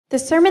The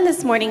sermon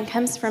this morning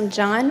comes from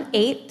John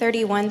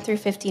 8:31 through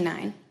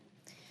 59.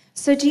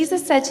 So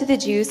Jesus said to the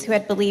Jews who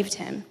had believed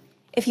him,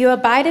 "If you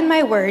abide in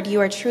my word, you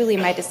are truly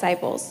my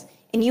disciples,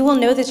 and you will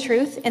know the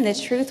truth, and the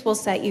truth will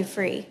set you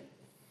free."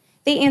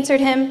 They answered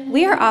him,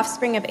 "We are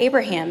offspring of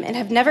Abraham and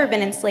have never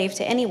been enslaved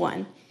to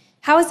anyone.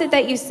 How is it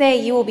that you say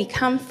you will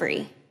become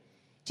free?"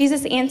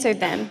 Jesus answered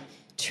them,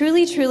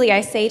 "Truly, truly,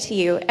 I say to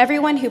you,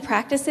 everyone who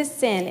practices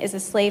sin is a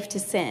slave to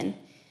sin.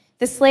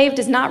 The slave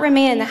does not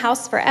remain in the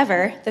house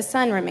forever, the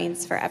son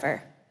remains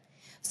forever.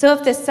 So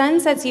if the son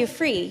sets you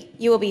free,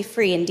 you will be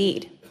free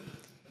indeed.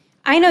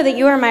 I know that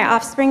you are my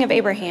offspring of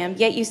Abraham,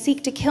 yet you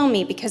seek to kill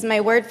me because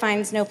my word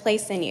finds no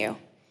place in you.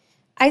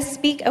 I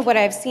speak of what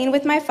I have seen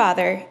with my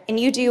father, and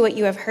you do what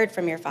you have heard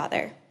from your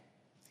father."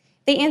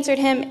 They answered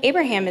him,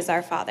 "Abraham is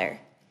our father."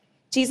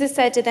 Jesus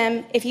said to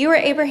them, "If you were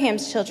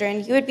Abraham's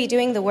children, you would be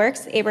doing the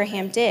works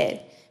Abraham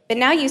did. But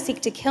now you seek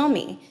to kill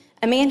me,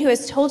 a man who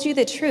has told you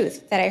the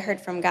truth that I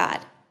heard from God.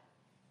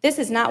 This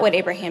is not what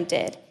Abraham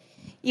did.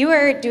 You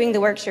are doing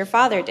the works your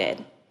father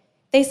did."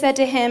 They said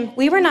to him,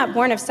 "We were not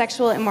born of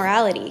sexual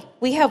immorality.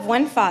 We have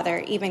one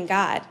Father, even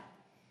God."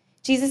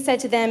 Jesus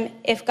said to them,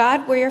 "If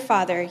God were your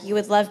father, you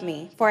would love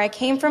me, for I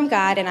came from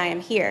God and I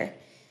am here.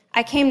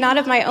 I came not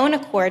of my own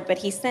accord, but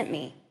he sent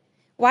me.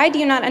 Why do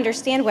you not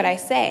understand what I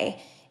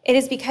say? It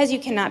is because you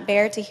cannot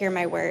bear to hear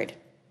my word.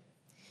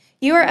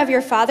 You are of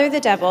your father the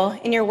devil,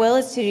 and your will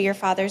is to do your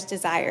father's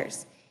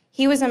desires.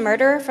 He was a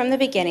murderer from the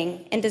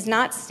beginning and does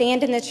not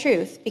stand in the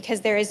truth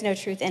because there is no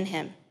truth in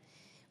him.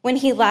 When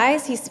he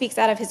lies, he speaks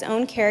out of his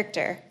own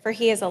character, for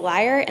he is a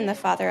liar and the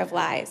father of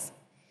lies.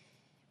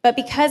 But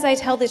because I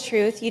tell the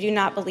truth, you do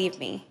not believe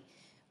me.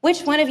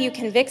 Which one of you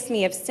convicts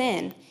me of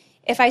sin?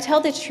 If I tell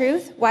the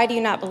truth, why do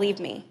you not believe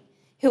me?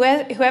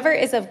 Whoever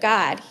is of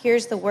God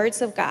hears the words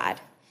of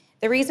God.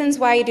 The reasons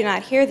why you do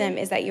not hear them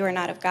is that you are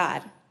not of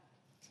God."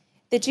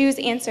 The Jews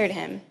answered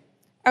him,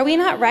 "Are we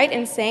not right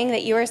in saying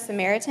that you are a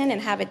Samaritan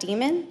and have a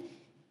demon?"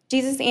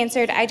 Jesus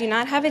answered, "I do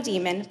not have a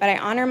demon, but I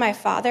honor my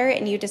Father,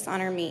 and you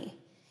dishonor me.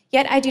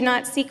 Yet I do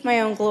not seek my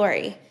own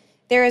glory.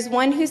 There is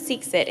one who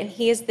seeks it, and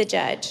he is the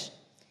judge.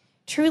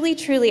 Truly,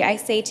 truly, I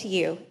say to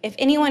you, if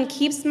anyone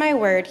keeps my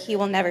word, he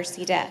will never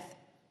see death."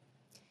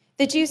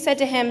 The Jews said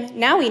to him,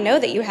 "Now we know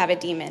that you have a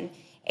demon.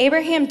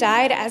 Abraham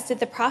died, as did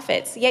the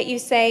prophets, yet you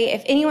say,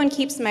 if anyone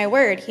keeps my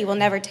word, he will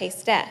never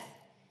taste death.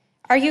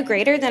 Are you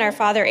greater than our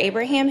father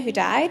Abraham, who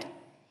died?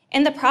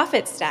 And the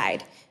prophets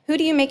died. Who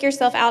do you make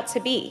yourself out to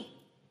be?"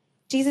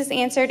 Jesus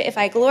answered, "If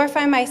I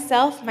glorify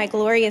myself, my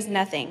glory is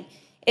nothing.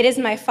 It is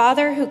my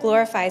Father who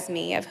glorifies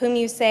me, of whom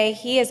you say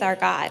he is our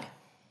God.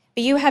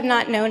 But you have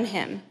not known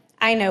him.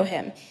 I know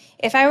him.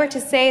 If I were to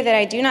say that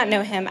I do not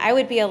know him, I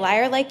would be a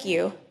liar like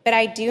you, but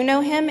I do know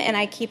him and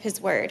I keep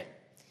his word.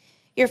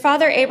 Your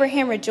father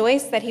Abraham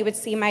rejoiced that he would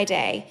see my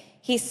day.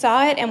 He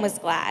saw it and was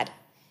glad."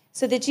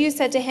 So the Jews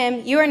said to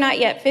him, "You are not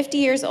yet 50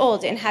 years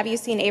old, and have you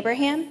seen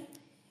Abraham?"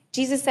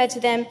 Jesus said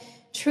to them,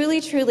 "Truly,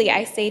 truly,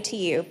 I say to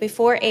you,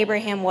 before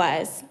Abraham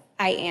was,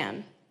 I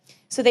am."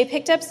 So they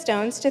picked up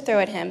stones to throw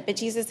at him, but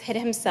Jesus hid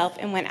himself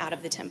and went out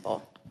of the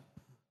temple.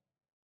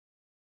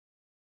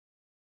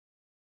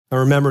 I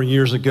remember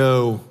years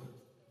ago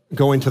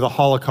going to the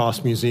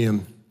Holocaust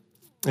Museum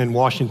in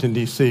Washington,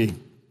 D.C.,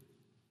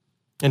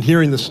 and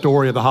hearing the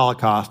story of the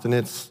Holocaust, and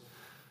it's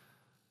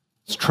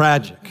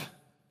tragic.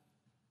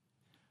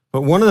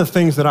 But one of the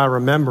things that I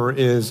remember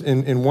is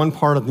in one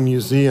part of the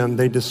museum,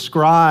 they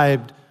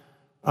described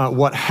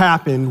what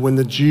happened when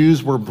the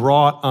Jews were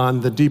brought on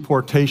the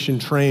deportation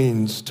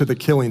trains to the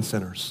killing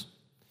centers.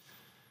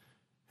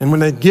 And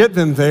when they get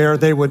them there,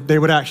 they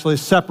would actually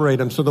separate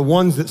them. So the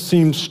ones that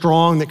seemed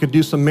strong, that could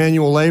do some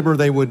manual labor,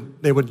 they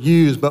would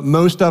use, but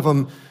most of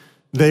them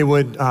they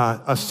would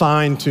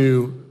assign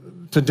to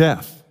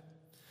death.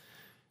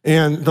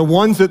 And the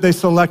ones that they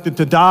selected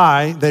to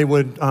die, they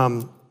would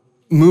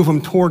move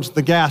them towards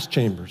the gas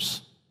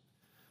chambers.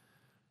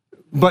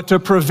 But to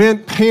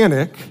prevent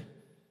panic,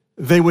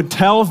 they would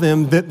tell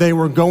them that they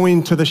were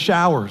going to the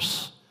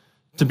showers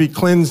to be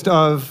cleansed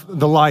of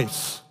the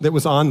lice that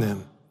was on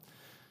them.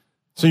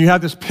 So you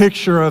have this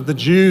picture of the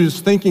Jews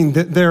thinking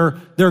that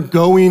they're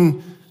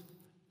going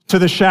to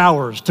the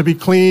showers to be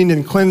cleaned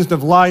and cleansed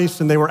of lice,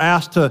 and they were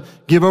asked to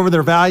give over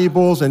their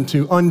valuables and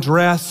to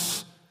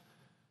undress.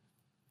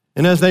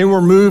 And as they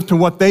were moved to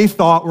what they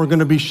thought were going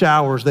to be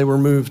showers, they were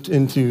moved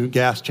into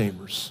gas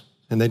chambers,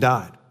 and they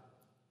died.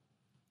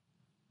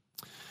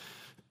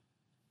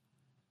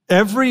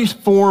 Every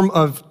form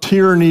of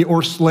tyranny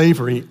or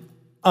slavery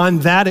on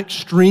that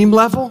extreme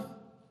level,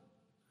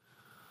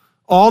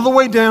 all the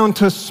way down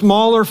to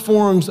smaller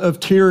forms of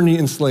tyranny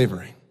and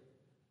slavery,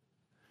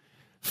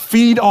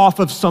 feed off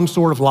of some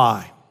sort of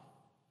lie,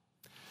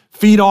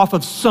 feed off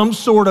of some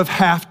sort of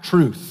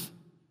half-truth.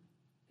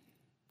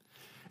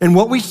 And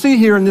what we see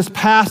here in this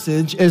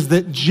passage is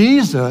that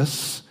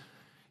Jesus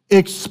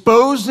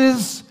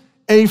exposes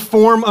a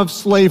form of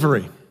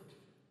slavery.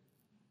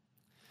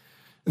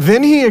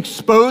 Then he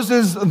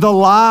exposes the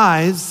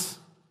lies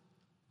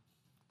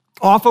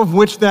off of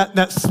which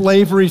that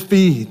slavery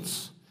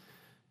feeds.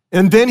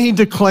 And then he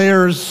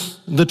declares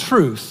the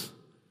truth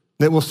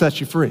that will set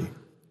you free.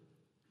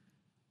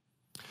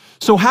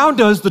 So how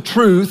does the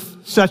truth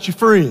set you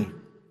free?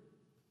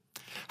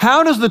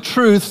 How does the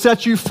truth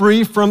set you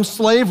free from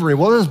slavery?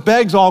 Well, this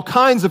begs all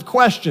kinds of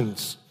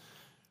questions,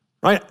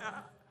 right?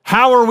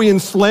 How are we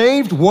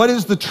enslaved? What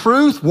is the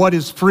truth? What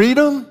is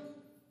freedom?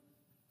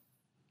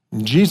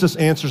 And Jesus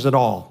answers it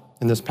all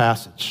in this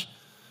passage.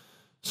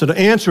 So to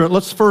answer it,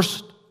 let's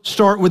first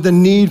start with the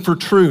need for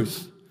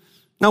truth.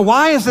 Now,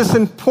 why is this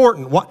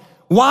important?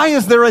 Why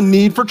is there a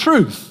need for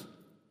truth?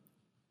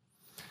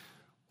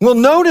 Well,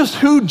 notice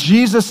who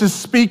Jesus is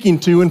speaking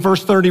to in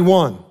verse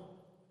 31. It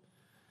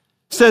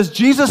says,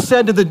 Jesus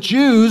said to the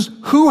Jews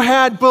who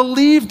had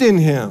believed in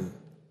him.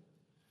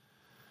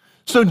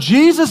 So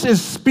Jesus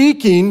is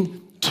speaking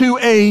to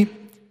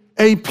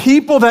a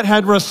people that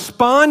had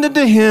responded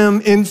to him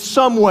in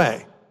some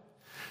way,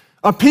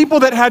 a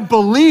people that had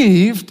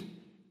believed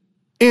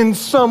in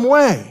some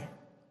way.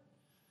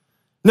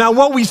 Now,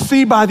 what we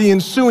see by the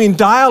ensuing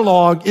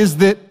dialogue is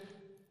that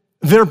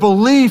their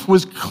belief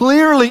was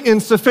clearly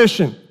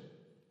insufficient.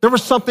 There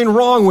was something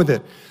wrong with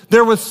it.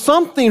 There was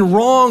something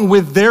wrong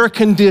with their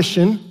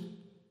condition,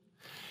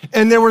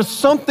 and there was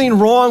something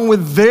wrong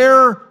with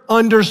their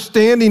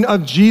understanding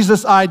of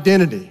Jesus'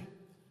 identity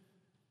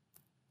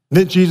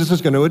that Jesus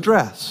is going to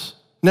address.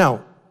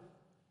 Now,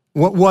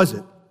 what was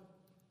it?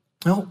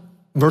 Well,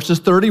 verses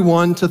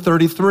 31 to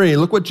 33,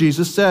 look what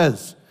Jesus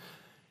says.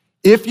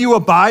 If you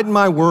abide in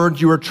my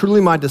word, you are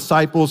truly my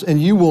disciples, and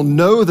you will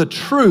know the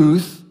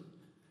truth,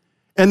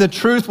 and the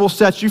truth will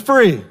set you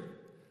free.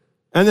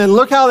 And then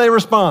look how they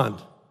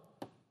respond.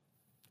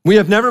 We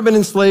have never been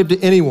enslaved to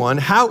anyone.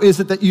 How is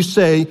it that you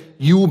say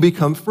you will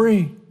become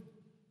free?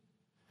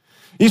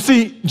 You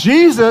see,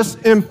 Jesus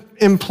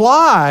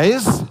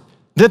implies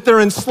that they're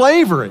in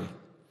slavery.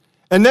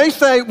 And they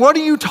say, what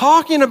are you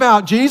talking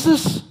about,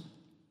 Jesus?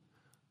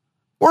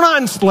 We're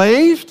not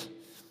enslaved.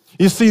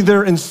 You see,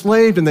 they're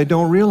enslaved and they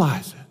don't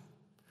realize it.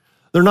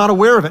 They're not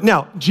aware of it.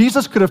 Now,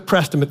 Jesus could have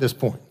pressed them at this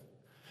point.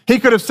 He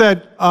could have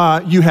said,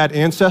 you had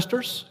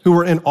ancestors who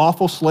were in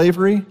awful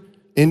slavery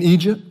in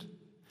Egypt.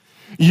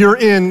 You're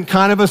in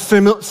kind of a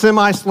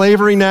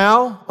semi-slavery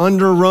now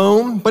under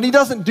Rome, but he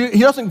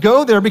doesn't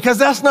go there because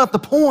that's not the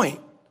point.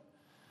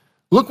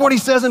 Look what he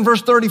says in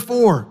verse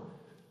 34.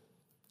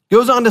 He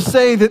goes on to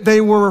say that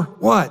they were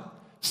what?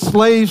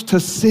 Slaves to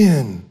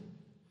sin.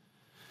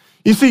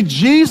 You see,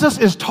 Jesus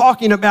is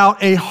talking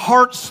about a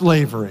heart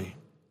slavery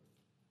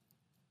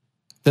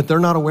that they're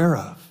not aware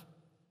of.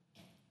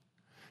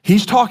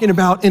 He's talking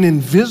about an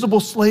invisible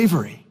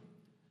slavery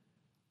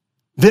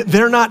that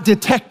they're not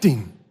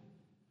detecting.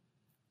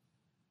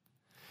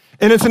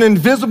 And it's an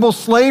invisible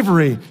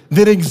slavery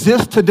that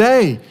exists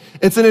today.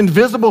 It's an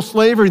invisible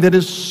slavery that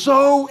is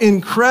so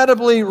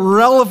incredibly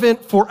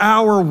relevant for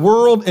our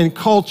world and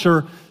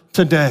culture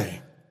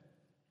today.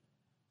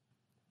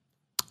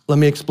 Let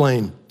me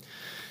explain.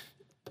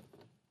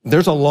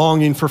 There's a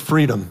longing for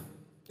freedom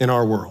in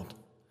our world.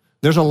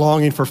 There's a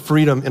longing for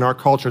freedom in our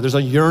culture. There's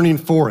a yearning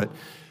for it.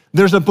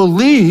 There's a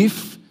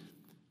belief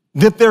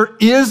that there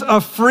is a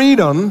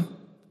freedom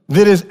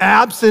that is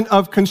absent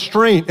of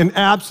constraint and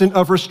absent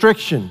of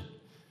restriction.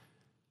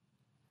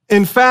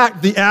 In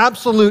fact, the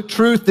absolute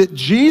truth that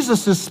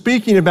Jesus is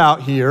speaking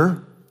about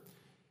here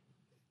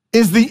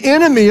is the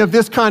enemy of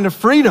this kind of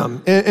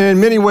freedom. And in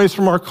many ways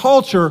from our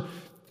culture,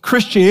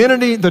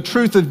 Christianity, the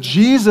truth of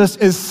Jesus,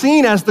 is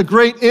seen as the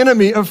great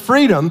enemy of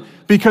freedom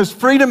because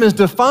freedom is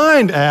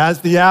defined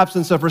as the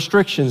absence of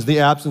restrictions, the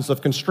absence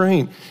of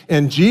constraint.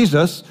 And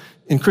Jesus,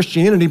 in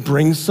Christianity,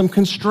 brings some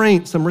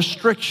constraint, some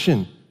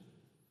restriction.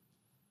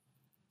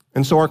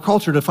 And so our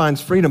culture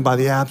defines freedom by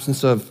the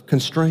absence of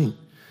constraint.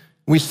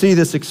 We see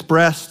this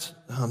expressed,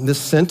 this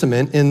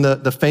sentiment, in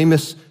the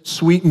famous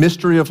sweet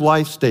mystery of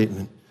life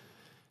statement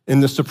in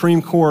the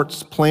Supreme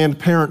Court's Planned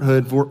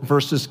Parenthood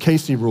versus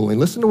Casey ruling.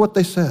 Listen to what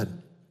they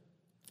said.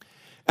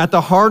 At the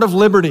heart of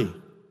liberty,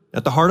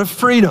 at the heart of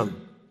freedom,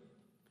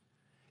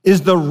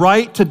 is the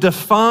right to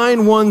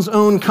define one's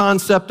own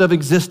concept of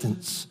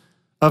existence,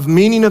 of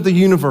meaning of the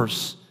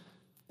universe,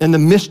 and the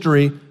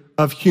mystery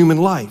of human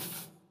life.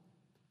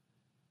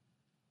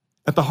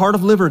 At the heart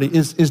of liberty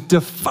is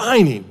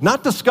defining,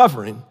 not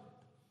discovering,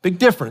 big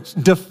difference,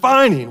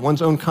 defining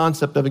one's own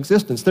concept of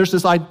existence. There's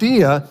this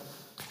idea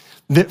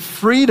that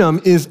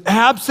freedom is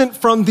absent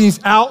from these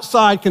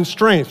outside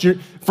constraints.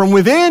 From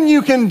within,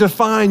 you can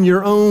define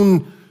your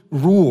own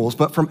rules,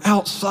 but from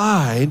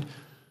outside,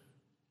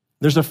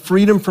 there's a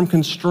freedom from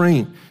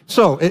constraint.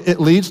 So it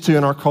leads to,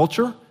 in our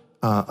culture,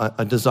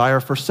 a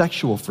desire for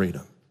sexual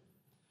freedom,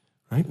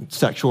 right?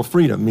 Sexual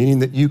freedom, meaning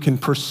that you can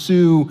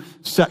pursue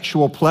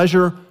sexual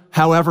pleasure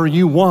however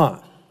you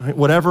want, right?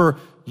 Whatever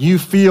you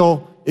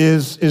feel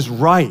is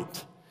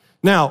right.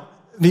 Now,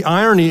 the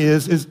irony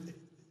is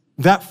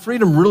that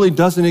freedom really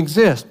doesn't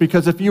exist,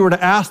 because if you were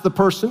to ask the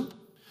person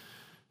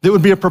that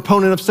would be a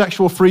proponent of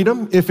sexual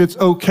freedom if it's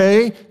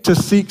okay to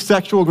seek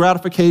sexual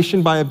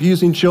gratification by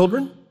abusing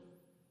children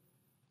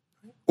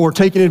or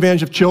taking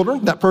advantage of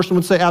children, that person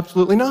would say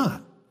absolutely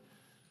not.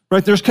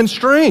 right? There's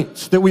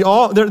constraints that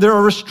there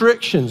are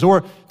restrictions.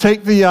 Or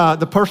take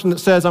the person that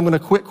says, I'm going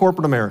to quit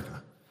corporate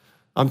America.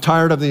 I'm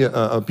tired of the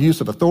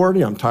abuse of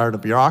authority. I'm tired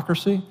of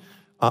bureaucracy.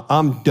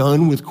 I'm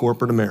done with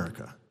corporate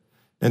America.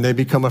 And they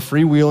become a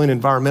freewheeling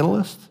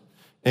environmentalist,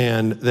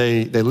 and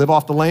they live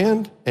off the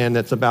land, and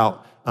it's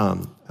about,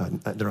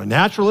 they're a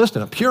naturalist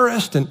and a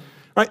purist, and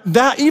right,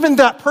 even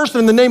that person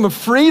in the name of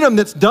freedom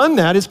that's done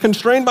that is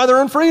constrained by their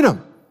own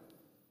freedom.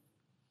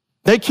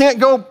 They can't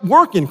go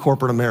work in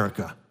corporate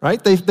America,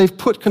 right? They've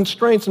put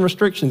constraints and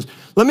restrictions.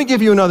 Let me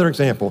give you another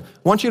example.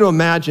 I want you to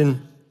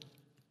imagine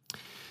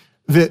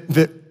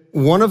that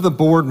one of the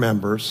board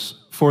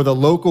members for the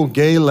local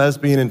gay,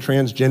 lesbian, and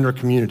transgender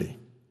community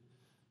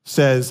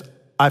says,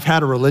 I've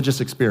had a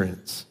religious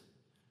experience,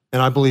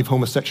 and I believe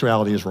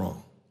homosexuality is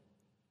wrong.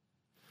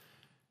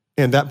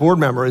 And that board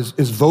member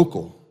is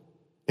vocal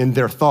in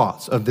their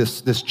thoughts of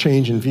this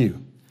change in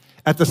view.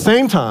 At the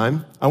same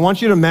time, I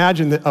want you to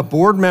imagine that a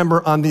board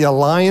member on the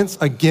Alliance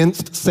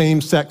Against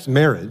Same-Sex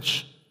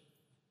Marriage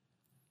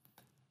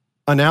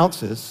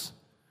announces,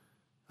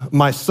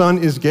 my son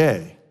is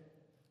gay,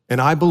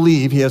 and I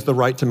believe he has the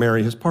right to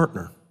marry his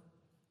partner.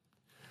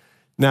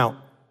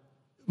 Now,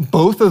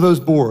 both of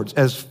those boards,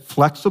 as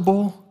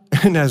flexible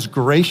and as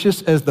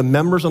gracious as the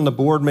members on the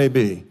board may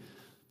be,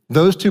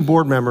 those two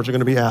board members are going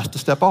to be asked to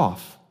step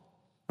off,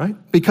 right?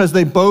 Because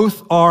they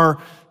both are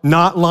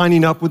not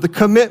lining up with the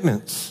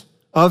commitments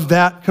of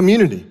that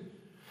community.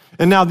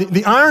 And now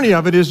the irony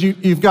of it is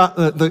you've got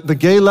the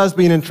gay,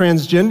 lesbian, and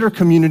transgender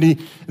community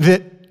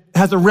that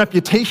has a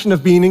reputation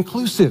of being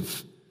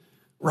inclusive,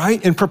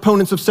 right? And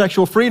proponents of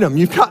sexual freedom.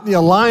 You've got the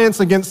Alliance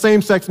Against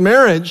Same-Sex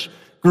Marriage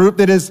group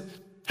that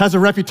has a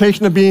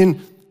reputation of being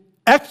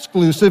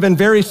exclusive and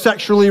very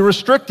sexually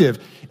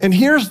restrictive. And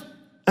here's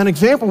an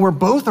example where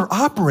both are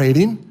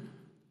operating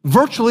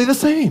virtually the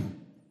same.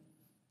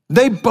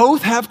 They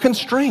both have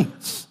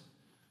constraints.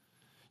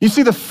 You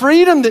see, the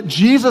freedom that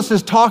Jesus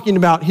is talking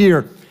about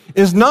here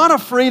is not a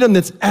freedom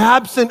that's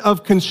absent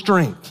of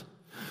constraint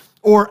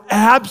or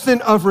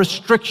absent of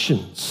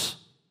restrictions.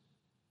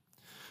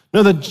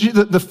 No,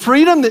 the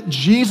freedom that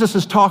Jesus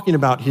is talking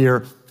about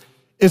here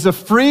is a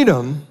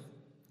freedom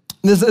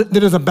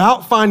that is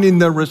about finding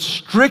the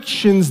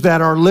restrictions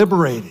that are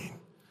liberating,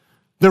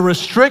 the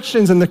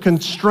restrictions and the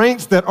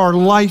constraints that are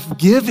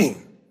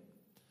life-giving.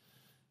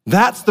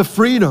 That's the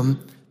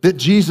freedom that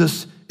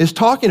Jesus is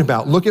talking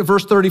about. Look at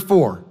verse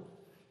 34.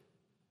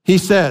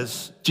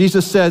 Jesus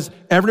says,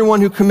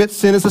 everyone who commits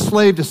sin is a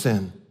slave to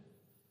sin.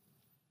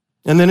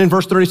 And then in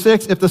verse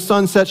 36, if the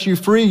Son sets you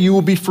free, you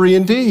will be free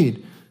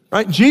indeed.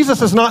 Right?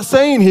 Jesus is not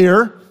saying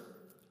here,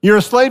 you're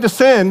a slave to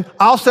sin,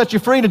 I'll set you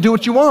free to do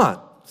what you want.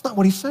 That's not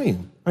what he's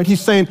saying. Right?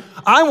 He's saying,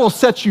 I will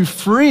set you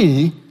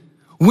free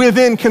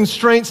within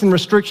constraints and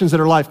restrictions that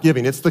are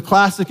life-giving. It's the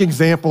classic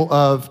example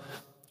of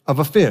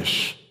a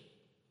fish.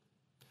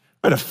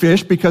 Right? A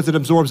fish, because it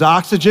absorbs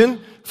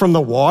oxygen from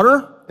the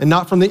water and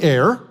not from the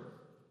air,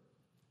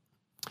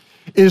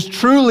 is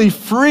truly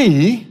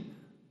free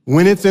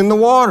when it's in the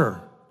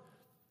water.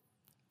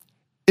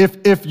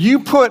 If you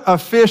put a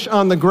fish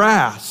on the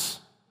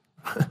grass,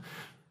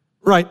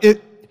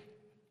 right,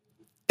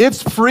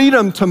 its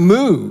freedom to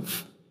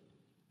move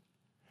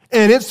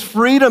and its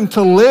freedom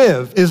to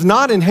live is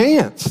not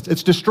enhanced,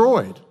 it's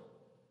destroyed.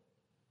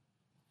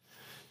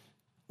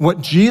 What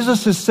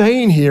Jesus is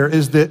saying here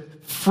is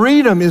that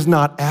freedom is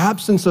not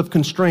absence of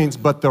constraints,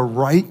 but the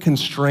right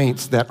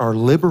constraints that are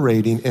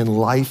liberating and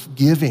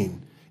life-giving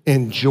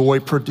and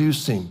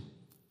joy-producing.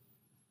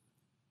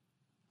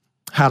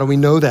 How do we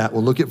know that?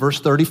 Well, look at verse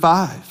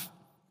 35.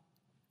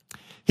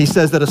 He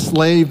says that a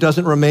slave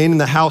doesn't remain in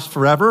the house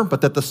forever,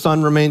 but that the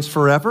son remains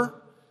forever.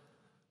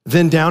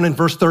 Then down in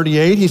verse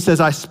 38, he says,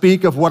 I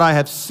speak of what I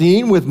have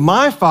seen with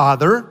my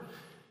father,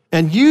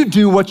 and you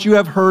do what you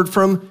have heard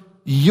from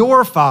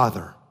your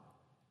father.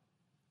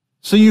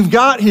 So you've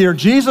got here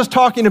Jesus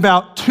talking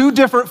about two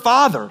different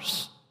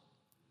fathers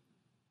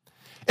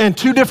and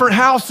two different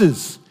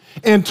houses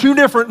and two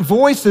different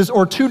voices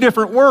or two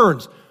different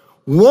words.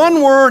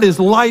 One word is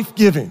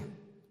life-giving.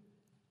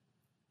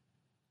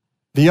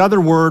 The other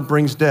word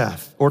brings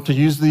death, or to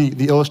use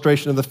the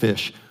illustration of the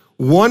fish.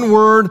 One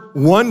word,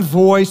 one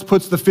voice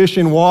puts the fish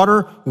in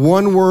water.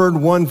 One word,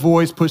 one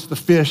voice puts the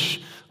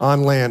fish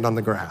on land, on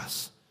the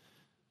grass.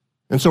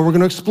 And so we're going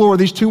to explore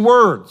these two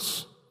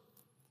words.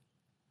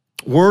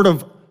 Word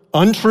of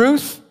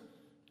untruth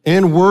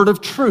and word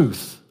of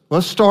truth.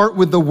 Let's start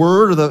with the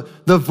word or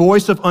the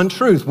voice of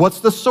untruth. What's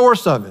the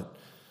source of it?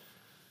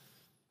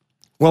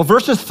 Well,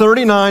 verses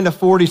 39 to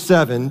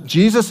 47,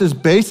 Jesus is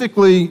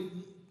basically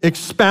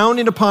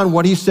expounding upon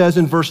what he says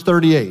in verse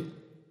 38,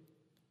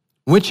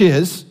 which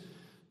is,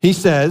 he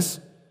says,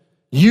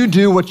 you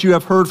do what you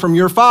have heard from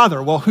your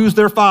father. Well, who's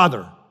their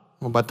father?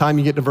 Well, by the time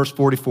you get to verse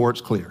 44,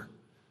 it's clear.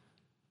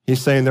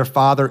 He's saying their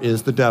father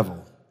is the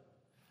devil,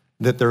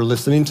 that they're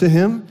listening to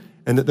him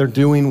and that they're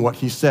doing what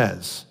he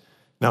says.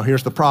 Now,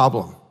 here's the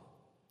problem.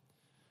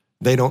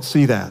 They don't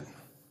see that.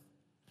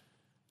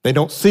 They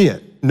don't see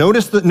it.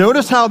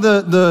 Notice how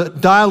the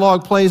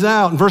dialogue plays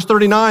out. In verse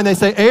 39, they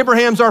say,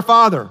 Abraham's our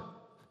father.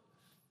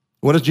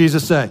 What does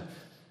Jesus say?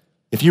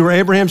 If you were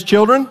Abraham's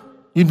children,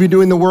 you'd be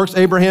doing the works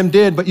Abraham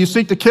did, but you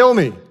seek to kill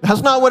me.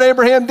 That's not what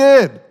Abraham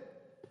did.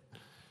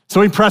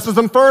 So he presses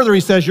them further.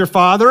 He says, your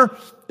father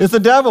is the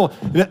devil.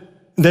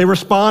 They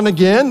respond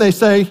again. They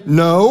say,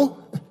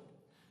 no,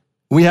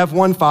 we have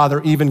one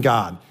Father, even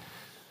God.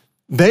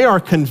 They are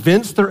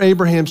convinced they're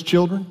Abraham's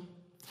children.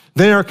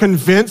 They are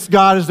convinced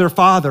God is their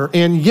father,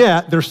 and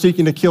yet they're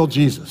seeking to kill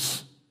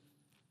Jesus.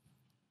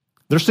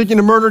 They're seeking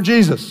to murder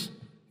Jesus.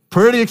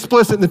 Pretty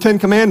explicit in the Ten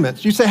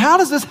Commandments. You say, how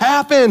does this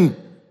happen?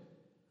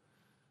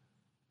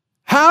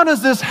 How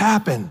does this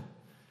happen?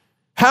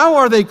 How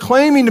are they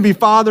claiming to be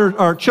father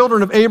or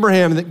children of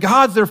Abraham, and that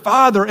God's their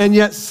father, and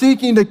yet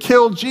seeking to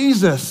kill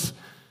Jesus?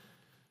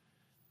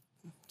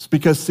 It's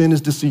because sin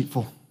is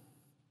deceitful.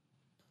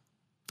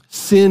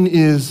 Sin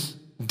is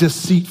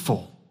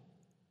deceitful.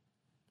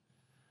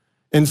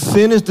 And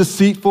sin is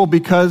deceitful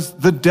because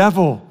the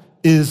devil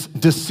is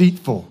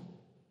deceitful.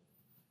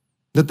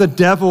 That the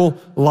devil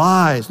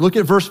lies. Look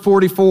at verse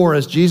 44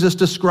 as Jesus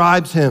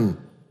describes him.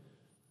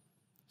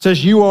 It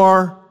says, you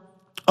are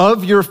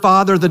of your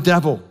father the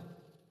devil,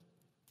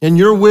 and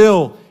your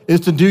will is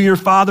to do your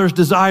father's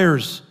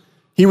desires.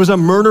 He was a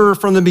murderer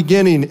from the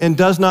beginning and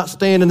does not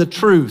stand in the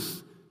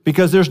truth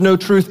because there's no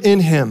truth in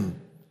him.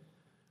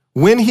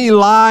 When he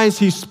lies,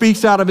 he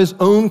speaks out of his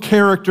own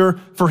character,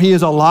 for he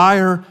is a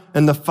liar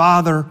and the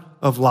father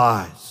of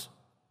lies.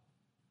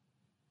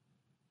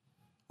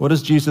 What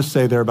does Jesus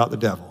say there about the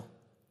devil?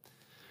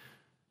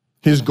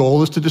 His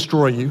goal is to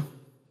destroy you,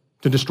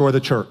 to destroy the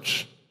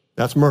church.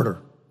 That's murder.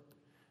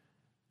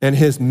 And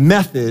his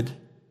method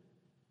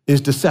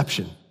is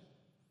deception.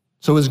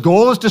 So his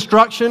goal is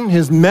destruction,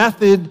 his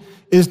method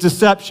is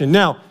deception.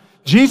 Now,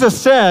 Jesus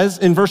says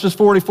in verses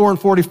 44 and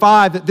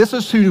 45 that this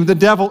is who the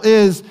devil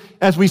is,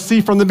 as we see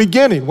from the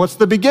beginning. What's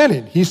the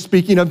beginning? He's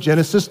speaking of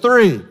Genesis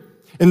 3.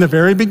 In the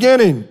very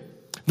beginning,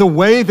 the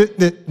way that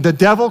the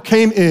devil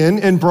came in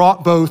and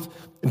brought both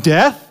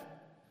death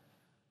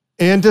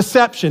and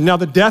deception. Now,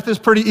 the death is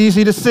pretty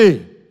easy to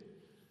see.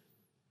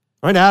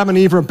 Right? Adam and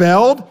Eve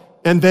rebelled,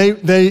 and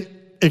they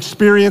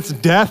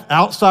experienced death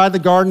outside the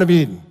Garden of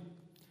Eden.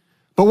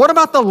 But what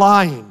about the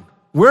lying?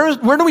 Where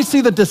do we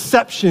see the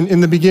deception in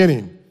the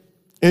beginning?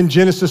 In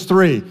Genesis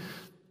 3.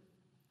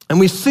 And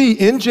we see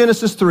in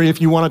Genesis 3, if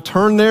you want to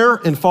turn there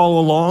and follow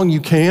along, you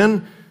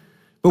can.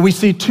 But we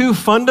see two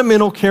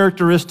fundamental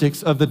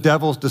characteristics of the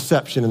devil's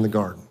deception in the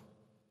garden.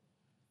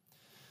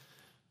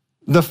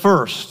 The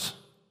first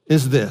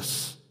is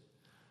this,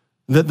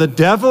 that the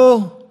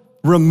devil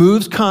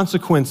removes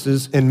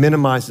consequences and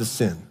minimizes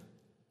sin.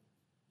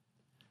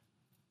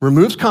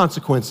 Removes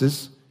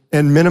consequences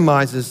and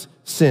minimizes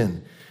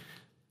sin.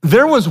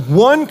 There was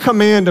one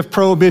command of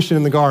prohibition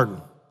in the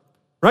garden.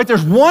 Right?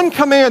 There's one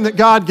command that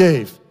God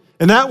gave,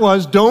 and that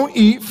was, don't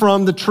eat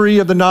from the tree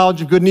of the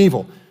knowledge of good and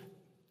evil.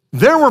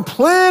 There were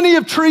plenty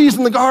of trees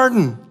in the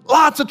garden,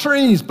 lots of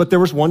trees, but there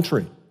was one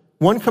tree,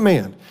 one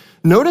command.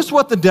 Notice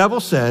what the devil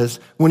says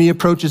when he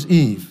approaches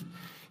Eve.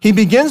 He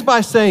begins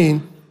by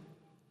saying,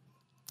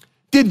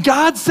 did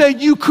God say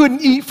you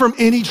couldn't eat from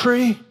any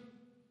tree?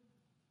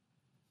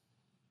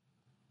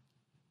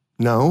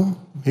 No,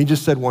 he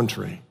just said one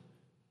tree.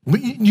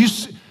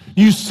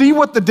 You see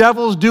what the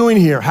devil's doing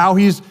here, how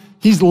he's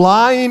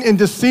lying and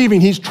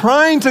deceiving. He's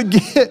trying to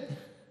get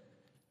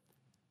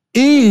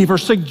Eve, or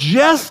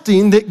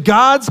suggesting that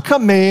God's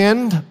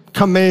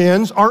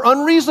commands are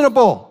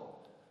unreasonable.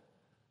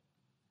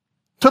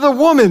 To the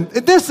woman,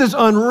 this is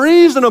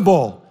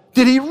unreasonable.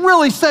 Did he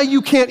really say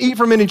you can't eat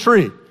from any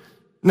tree?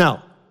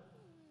 Now,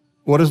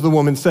 what does the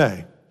woman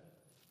say?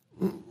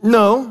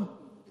 No,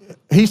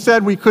 he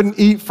said we could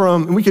eat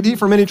from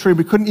any tree.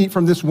 We couldn't eat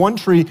from this one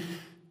tree,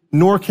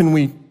 nor can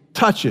we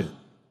touch it.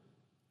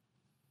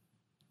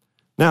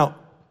 Now,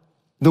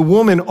 the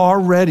woman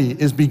already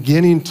is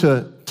beginning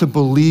to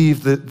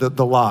believe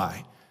the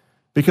lie,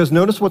 because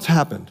notice what's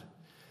happened.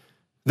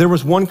 There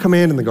was one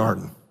command in the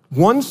garden,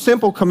 one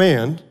simple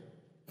command,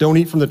 don't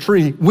eat from the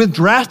tree, with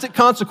drastic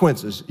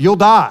consequences. You'll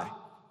die.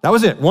 That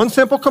was it. One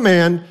simple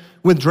command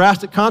with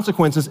drastic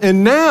consequences.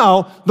 And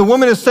now the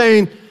woman is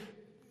saying,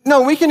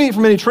 no, we can eat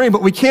from any tree,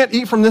 but we can't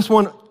eat from this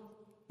one,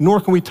 nor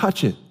can we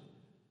touch it.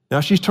 Now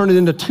she's turned it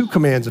into two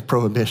commands of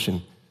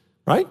prohibition.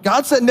 Right?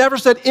 God never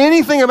said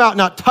anything about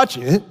not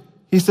touching it.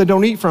 He said,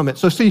 don't eat from it.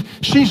 So see,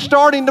 she's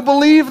starting to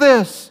believe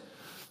this.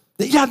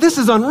 Yeah, this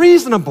is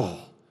unreasonable.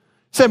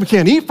 He said we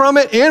can't eat from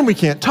it and we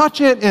can't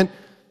touch it. And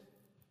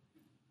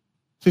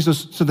see,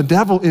 so the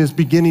devil is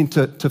beginning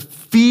to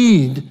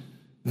feed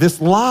this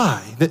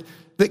lie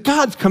that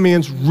God's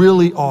commands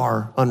really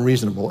are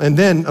unreasonable. And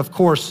then, of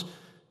course,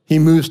 he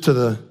moves to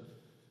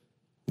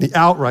the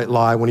outright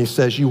lie when he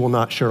says, you will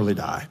not surely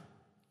die.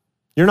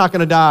 You're not going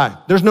to die.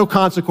 There's no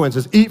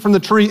consequences. Eat from the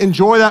tree,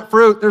 enjoy that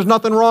fruit. There's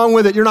nothing wrong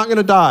with it. You're not going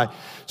to die.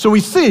 So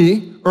we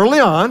see early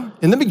on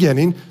in the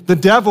beginning, the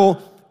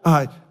devil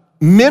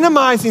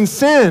minimizing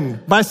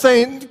sin by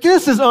saying,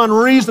 this is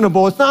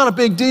unreasonable. It's not a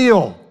big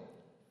deal.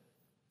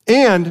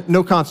 And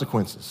no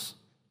consequences.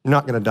 You're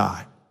not going to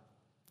die.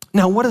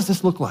 Now, what does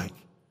this look like?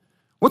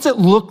 What's it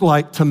look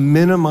like to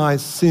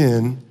minimize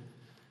sin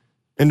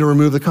and to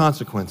remove the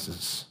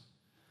consequences?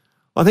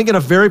 Well, I think at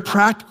a very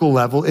practical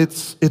level,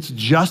 it's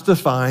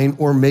justifying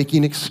or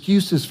making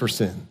excuses for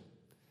sin.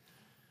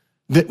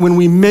 That when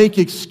we make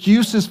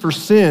excuses for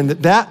sin,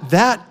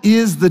 that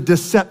is the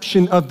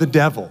deception of the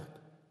devil,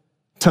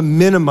 to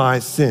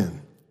minimize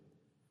sin.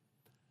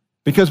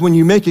 Because when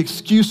you make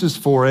excuses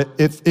for it,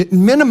 it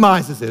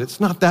minimizes it. It's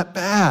not that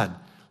bad.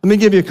 Let me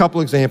give you a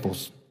couple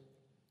examples.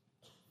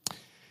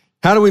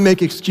 How do we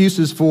make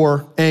excuses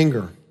for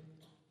anger?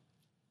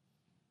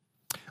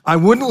 I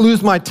wouldn't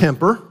lose my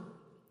temper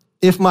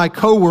if my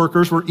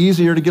coworkers were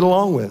easier to get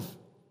along with,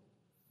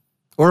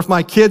 or if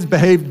my kids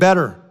behaved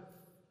better,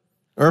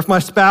 or if my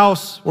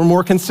spouse were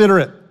more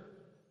considerate.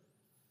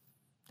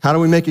 How do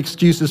we make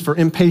excuses for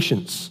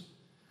impatience?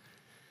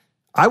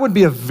 I would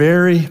be a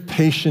very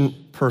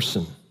patient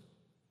person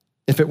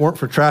if it weren't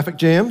for traffic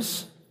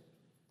jams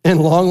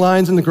and long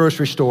lines in the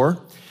grocery store,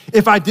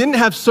 if I didn't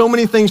have so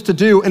many things to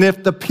do, and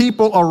if the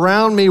people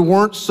around me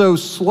weren't so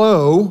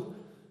slow,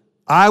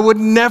 I would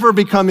never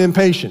become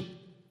impatient.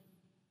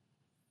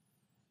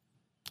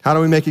 How do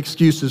we make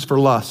excuses for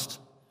lust?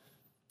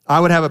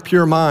 I would have a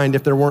pure mind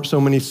if there weren't so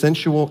many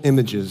sensual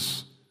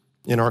images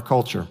in our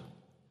culture.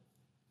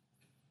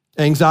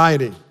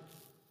 Anxiety.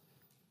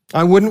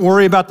 I wouldn't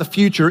worry about the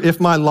future if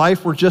my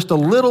life were just a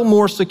little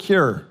more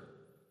secure,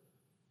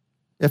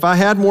 if I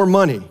had more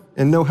money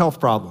and no health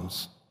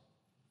problems.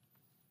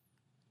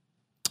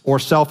 Or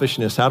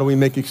selfishness. How do we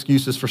make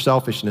excuses for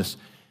selfishness?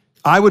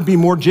 I would be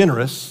more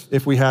generous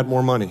if we had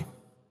more money.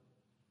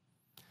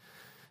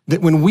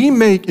 That when we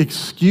make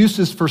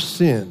excuses for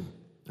sin,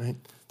 right,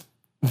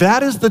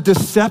 that is the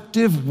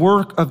deceptive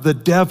work of the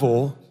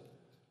devil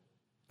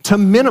to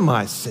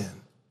minimize sin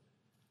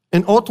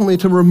and ultimately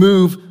to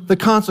remove the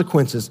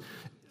consequences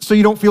so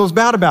you don't feel as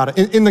bad about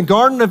it. In the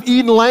Garden of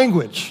Eden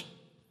language,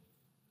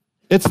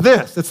 it's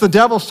this. It's the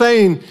devil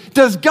saying,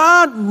 does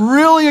God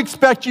really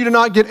expect you to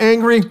not get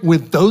angry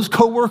with those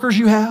coworkers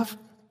you have?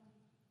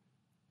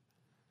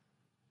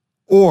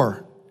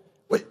 Or,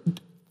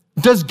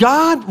 does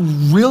God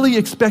really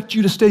expect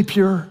you to stay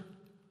pure?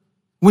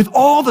 With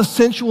all the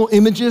sensual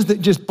images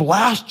that just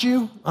blast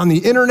you on the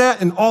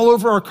internet and all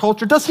over our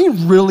culture, does he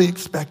really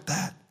expect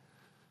that?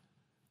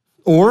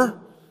 Or,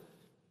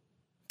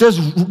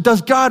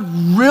 does God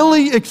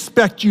really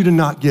expect you to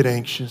not get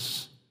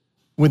anxious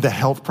with the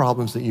health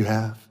problems that you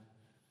have?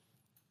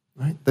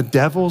 Right? The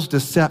devil's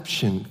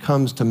deception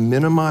comes to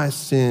minimize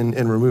sin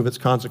and remove its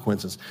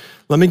consequences.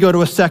 Let me go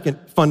to a second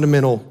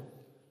fundamental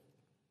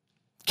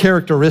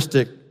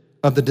characteristic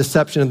of the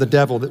deception of the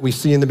devil that we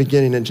see in the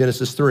beginning in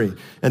Genesis 3.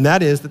 And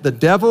that is that the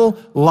devil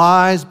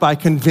lies by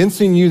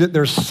convincing you that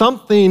there's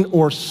something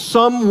or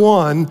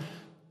someone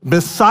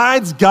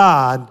besides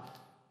God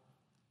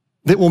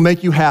that will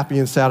make you happy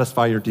and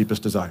satisfy your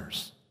deepest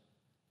desires.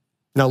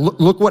 Now,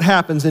 look what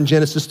happens in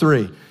Genesis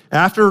 3.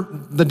 After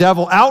the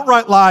devil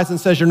outright lies and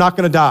says you're not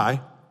going to die,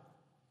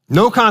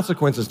 no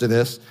consequences to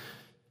this,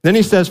 then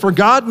he says, for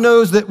God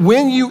knows that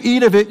when you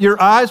eat of it,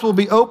 your eyes will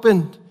be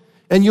opened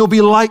and you'll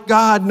be like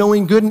God,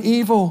 knowing good and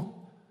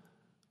evil.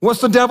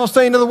 What's the devil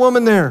saying to the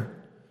woman there?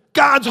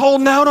 God's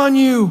holding out on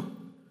you.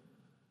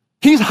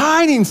 He's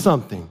hiding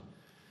something.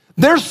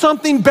 There's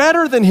something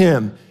better than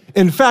him.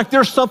 In fact,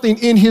 there's something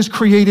in his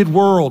created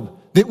world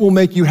that will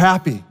make you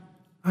happy,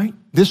 right?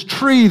 This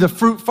tree, the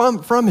fruit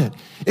from it.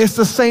 It's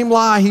the same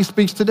lie he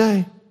speaks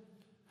today.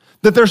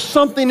 That there's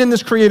something in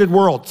this created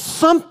world,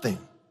 something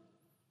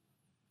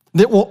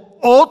that will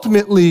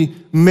ultimately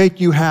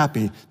make you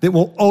happy, that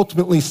will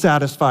ultimately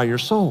satisfy your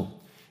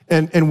soul.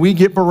 And we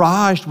get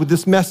barraged with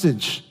this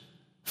message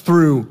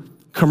through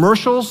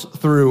commercials,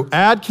 through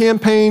ad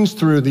campaigns,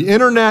 through the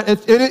internet.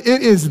 It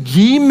is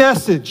the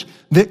message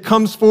that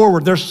comes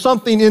forward. There's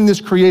something in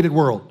this created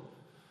world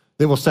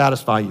that will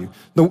satisfy you.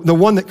 The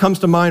one that comes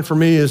to mind for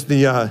me is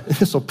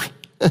this will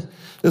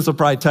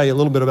probably tell you a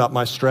little bit about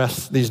my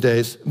stress these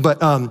days, but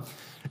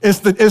it's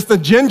the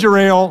ginger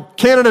ale,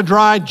 Canada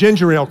Dry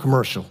ginger ale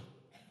commercial.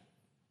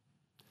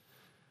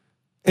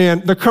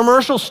 And the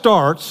commercial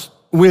starts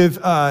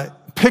with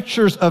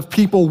pictures of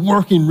people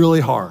working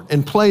really hard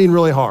and playing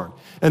really hard.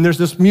 And there's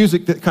this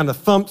music that kind of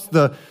thumps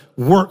the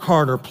work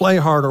harder, play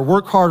harder,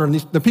 work harder. And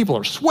the people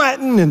are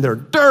sweating and they're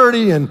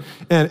dirty and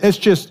it's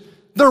just,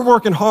 they're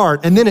working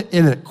hard. And then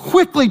it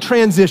quickly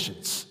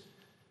transitions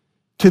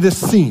to this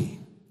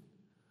scene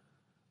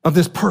of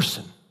this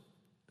person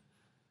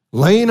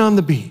laying on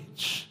the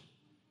beach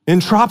in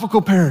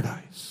tropical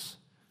paradise,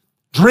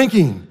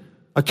 drinking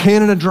a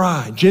Canada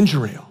Dry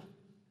ginger ale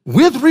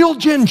with real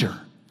ginger,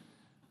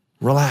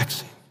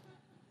 relaxing.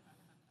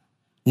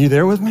 You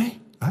there with me?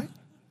 Right?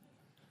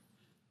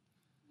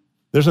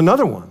 There's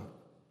another one.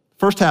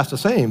 First half's the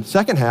same.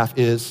 Second half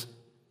is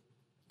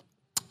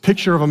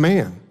picture of a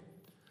man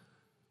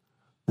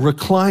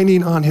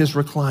reclining on his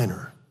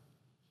recliner,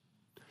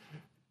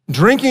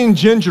 drinking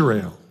ginger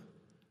ale,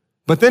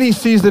 but then he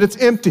sees that it's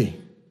empty.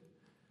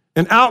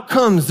 And out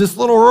comes this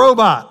little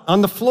robot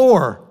on the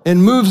floor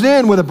and moves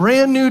in with a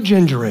brand new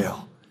ginger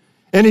ale.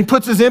 And he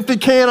puts his empty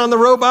can on the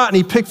robot and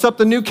he picks up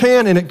the new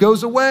can and it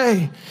goes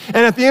away. And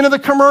at the end of the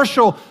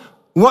commercial,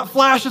 what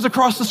flashes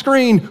across the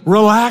screen?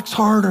 Relax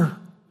harder.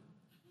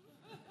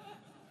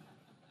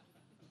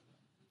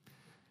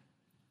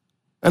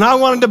 And I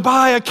wanted to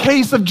buy a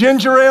case of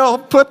ginger ale,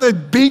 put the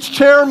beach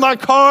chair in my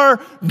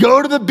car,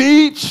 go to the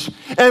beach,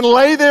 and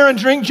lay there and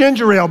drink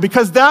ginger ale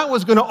because that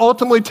was going to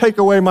ultimately take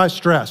away my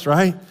stress,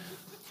 right?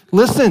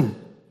 Listen,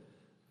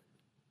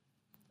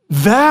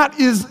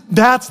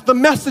 that's the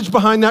message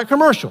behind that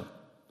commercial.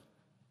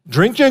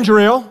 Drink ginger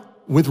ale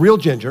with real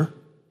ginger,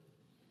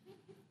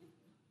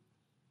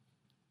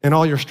 and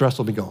all your stress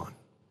will be gone.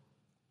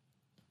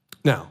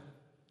 Now,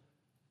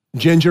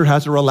 ginger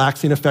has a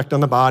relaxing effect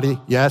on the body,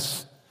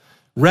 yes.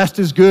 Rest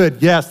is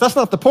good, yes. That's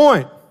not the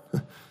point.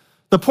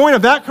 The point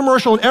of that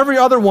commercial and every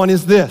other one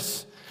is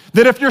this,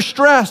 that if you're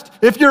stressed,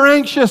 if you're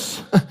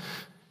anxious,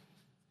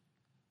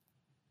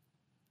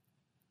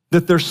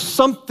 that there's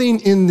something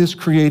in this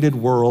created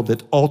world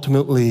that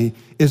ultimately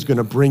is going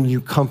to bring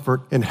you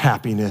comfort and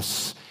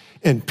happiness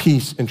and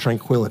peace and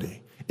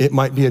tranquility. It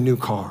might be a new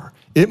car.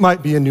 It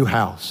might be a new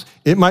house.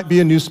 It might be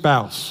a new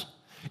spouse.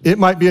 It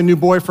might be a new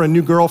boyfriend,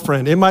 new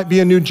girlfriend. It might be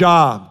a new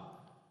job.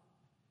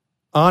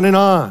 On and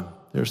on.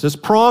 There's this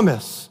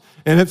promise,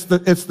 and it's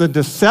the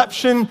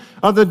deception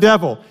of the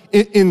devil.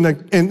 In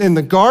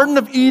the Garden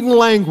of Eden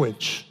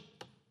language,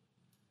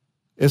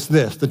 it's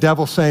this, the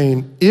devil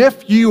saying,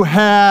 if you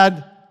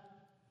had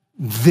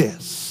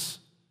this,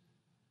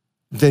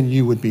 then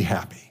you would be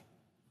happy.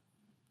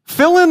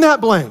 Fill in that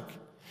blank.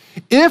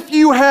 If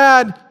you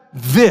had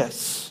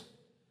this,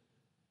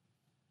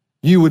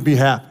 you would be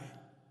happy.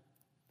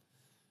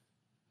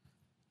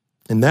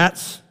 And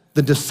that's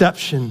the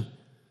deception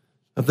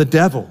of the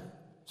devil.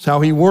 It's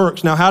how he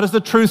works. Now, how does the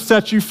truth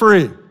set you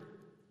free?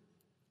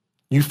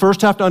 You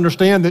first have to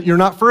understand that you're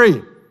not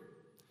free.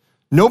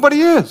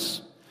 Nobody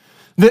is.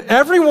 That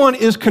everyone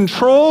is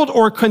controlled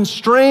or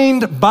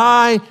constrained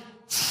by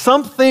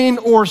something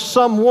or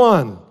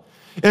someone.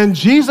 And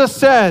Jesus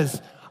says,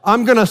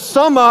 I'm going to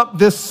sum up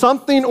this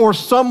something or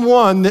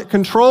someone that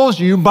controls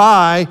you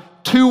by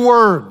two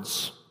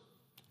words,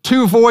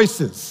 two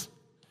voices,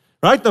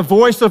 right? The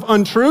voice of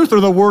untruth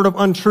or the word of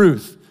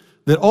untruth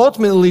that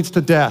ultimately leads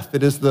to death.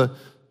 It is the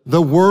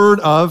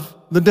word of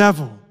the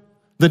devil,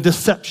 the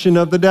deception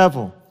of the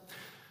devil.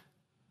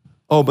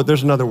 Oh, but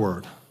there's another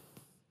word,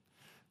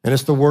 and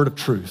it's the word of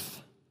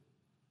truth.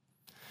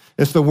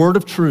 It's the word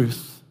of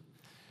truth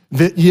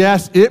that,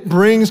 yes, it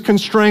brings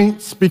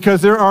constraints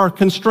because there are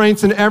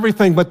constraints in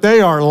everything, but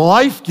they are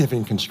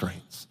life-giving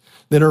constraints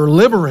that are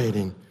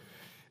liberating,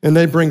 and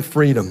they bring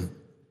freedom.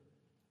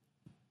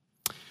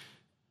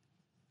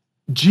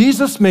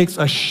 Jesus makes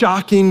a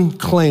shocking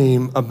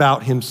claim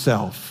about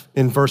himself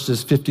in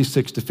verses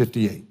 56 to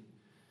 58.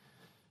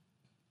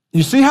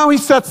 You see how he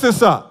sets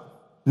this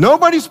up?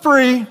 Nobody's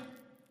free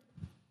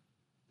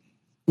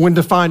when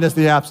defined as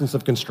the absence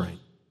of constraint.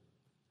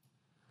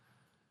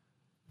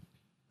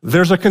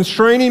 There's a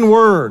constraining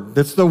word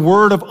that's the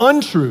word of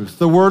untruth,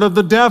 the word of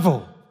the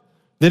devil,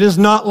 that is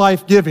not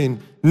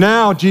life-giving.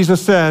 Now,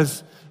 Jesus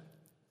says,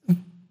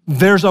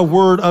 there's a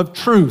word of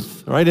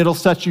truth, right? It'll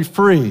set you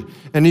free.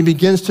 And he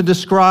begins to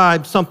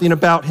describe something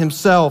about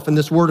himself in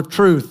this word of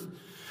truth,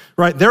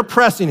 right? They're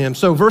pressing him.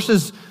 So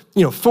verses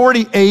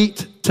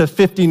 48 to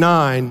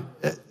 59,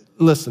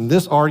 listen,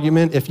 this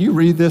argument, if you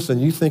read this and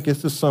you think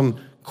this is some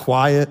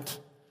quiet,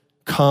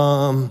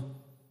 calm,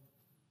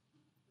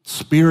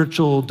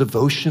 spiritual,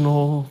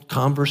 devotional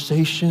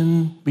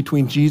conversation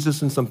between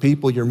Jesus and some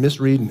people, you're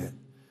misreading it.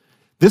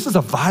 This is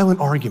a violent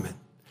argument.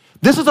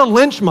 This is a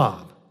lynch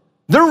mob.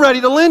 They're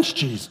ready to lynch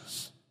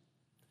Jesus.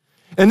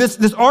 And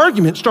this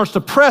argument starts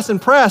to press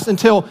and press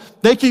until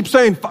they keep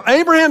saying,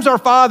 Abraham's our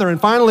father. And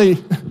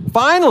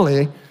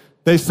finally,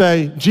 they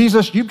say,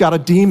 Jesus, you've got a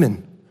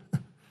demon.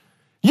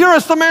 You're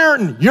a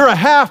Samaritan. You're a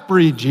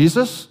half-breed,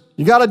 Jesus.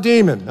 You got a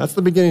demon. That's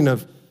the beginning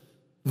of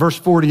verse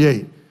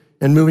 48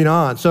 and moving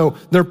on. So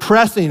they're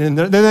pressing, and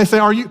then they say,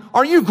 are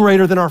you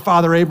greater than our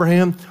father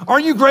Abraham? Are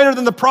you greater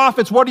than the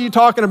prophets? What are you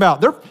talking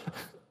about?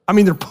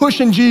 They're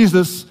pushing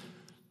Jesus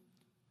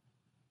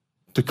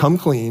to come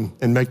clean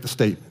and make the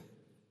statement.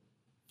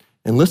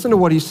 And listen to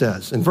what he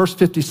says in verse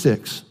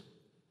 56.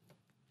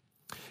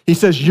 He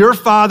says, your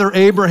father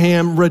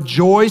Abraham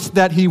rejoiced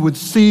that he would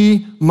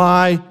see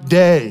my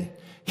day.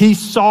 He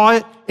saw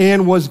it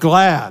and was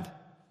glad.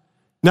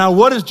 Now,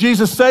 what is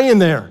Jesus saying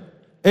there?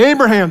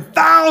 Abraham,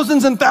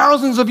 thousands and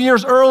thousands of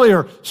years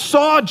earlier,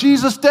 saw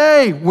Jesus'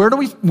 day.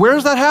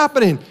 Where's that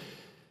happening?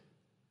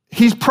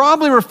 He's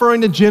probably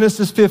referring to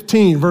Genesis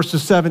 15,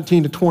 verses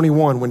 17 to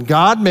 21, when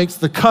God makes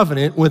the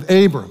covenant with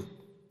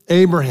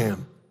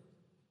Abraham.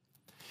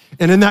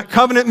 And in that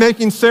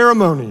covenant-making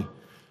ceremony,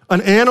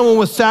 an animal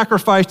was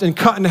sacrificed and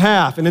cut in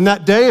half. And in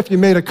that day, if you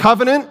made a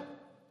covenant,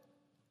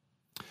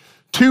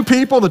 two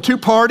people, the two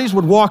parties,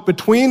 would walk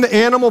between the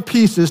animal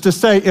pieces to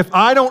say, if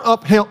I don't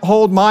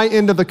uphold my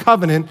end of the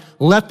covenant,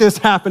 let this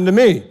happen to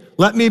me.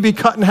 Let me be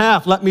cut in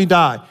half. Let me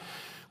die.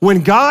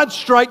 When God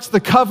strikes the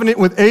covenant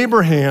with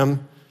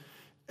Abraham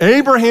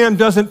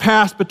doesn't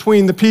pass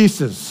between the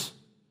pieces.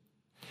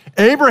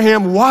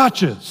 Abraham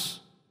watches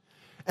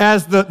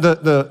as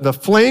the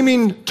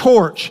flaming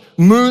torch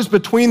moves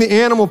between the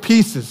animal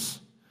pieces,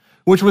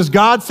 which was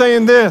God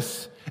saying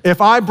this,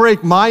 if I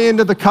break my end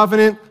of the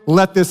covenant,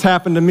 let this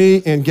happen to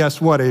me. And guess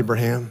what,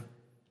 Abraham?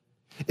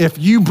 If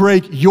you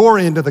break your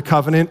end of the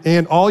covenant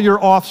and all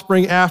your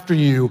offspring after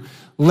you,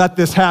 let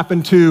this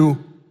happen to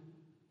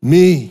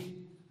me.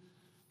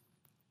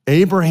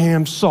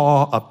 Abraham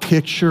saw a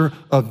picture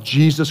of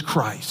Jesus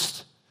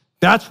Christ.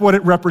 That's what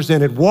it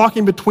represented,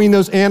 walking between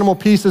those animal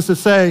pieces to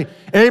say,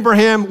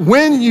 Abraham,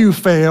 when you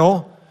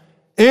fail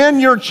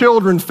and your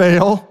children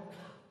fail,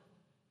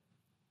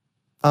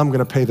 I'm going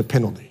to pay the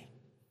penalty.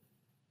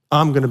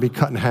 I'm going to be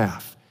cut in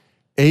half.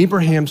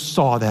 Abraham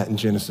saw that in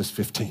Genesis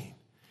 15.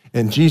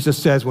 And Jesus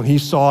says when he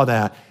saw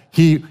that,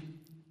 he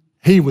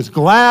was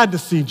glad to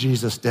see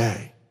Jesus'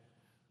 day,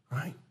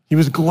 right? He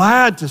was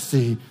glad to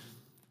see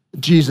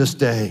Jesus'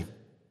 day.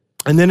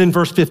 And then in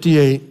verse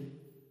 58,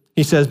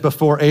 he says,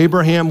 before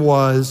Abraham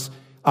was,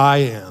 I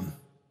am.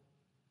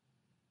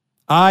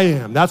 I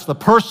am. That's the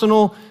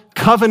personal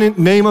covenant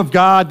name of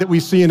God that we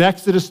see in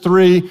Exodus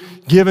 3,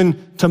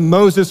 given to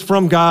Moses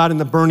from God in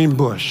the burning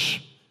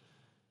bush.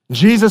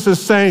 Jesus is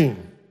saying,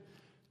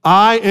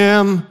 I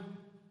am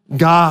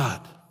God.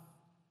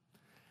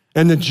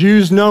 And the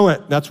Jews know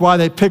it. That's why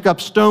they pick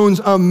up stones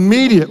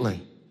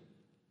immediately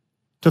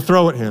to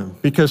throw at him,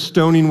 because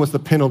stoning was the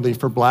penalty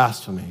for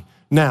blasphemy.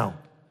 Now,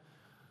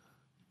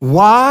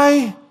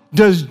 why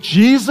does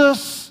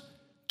Jesus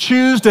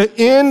choose to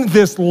end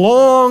this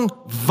long,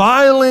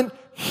 violent,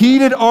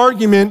 heated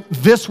argument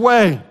this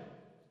way?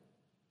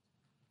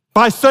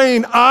 By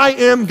saying, I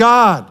am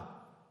God.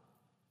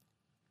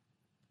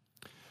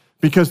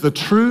 Because the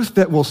truth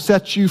that will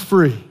set you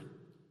free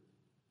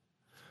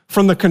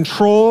from the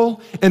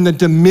control and the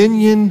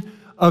dominion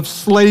of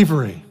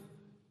slavery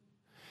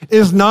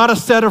is not a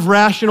set of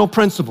rational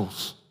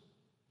principles.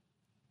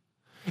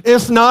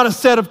 It's not a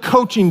set of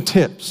coaching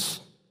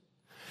tips.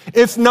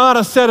 It's not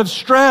a set of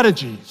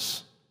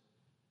strategies.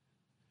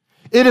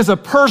 It is a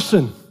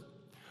person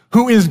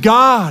who is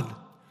God,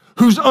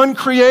 who's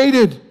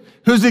uncreated,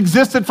 who's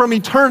existed from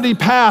eternity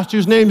past,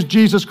 whose name is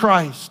Jesus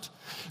Christ.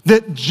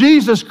 That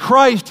Jesus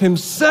Christ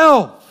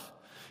himself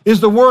is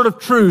the word of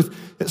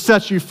truth that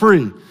sets you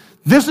free.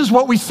 This is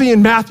what we see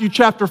in Matthew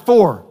chapter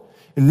 4.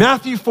 In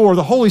Matthew 4,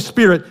 the Holy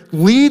Spirit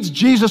leads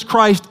Jesus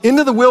Christ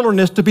into the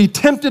wilderness to be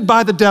tempted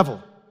by the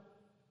devil.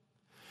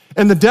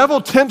 And the devil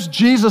tempts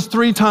Jesus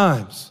 3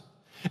 times.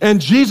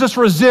 And Jesus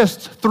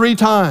resists 3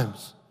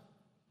 times.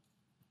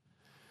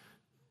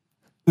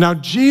 Now,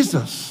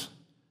 Jesus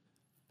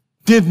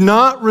did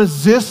not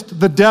resist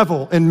the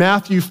devil in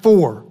Matthew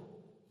 4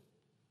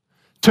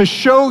 to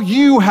show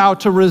you how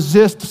to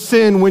resist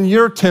sin when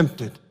you're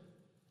tempted.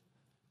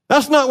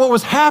 That's not what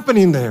was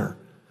happening there.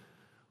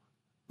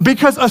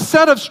 Because a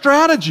set of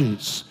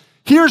strategies,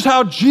 here's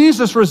how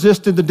Jesus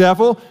resisted the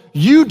devil,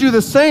 you do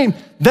the same.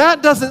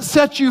 That doesn't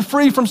set you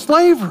free from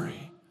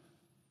slavery.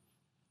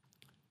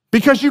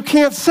 Because you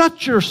can't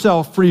set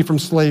yourself free from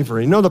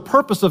slavery. No, the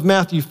purpose of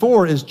Matthew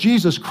 4 is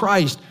Jesus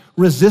Christ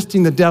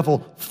resisting the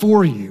devil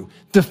for you,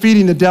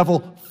 defeating the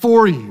devil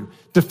for you,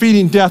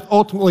 defeating death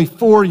ultimately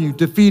for you,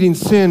 defeating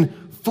sin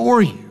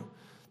for you.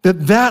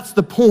 That's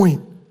the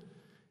point.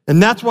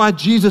 And that's why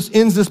Jesus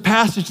ends this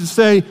passage to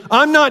say,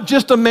 I'm not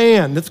just a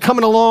man that's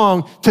coming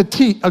along to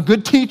teach, a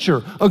good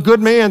teacher, a good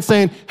man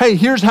saying, hey,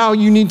 here's how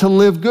you need to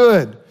live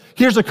good.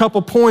 Here's a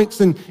couple points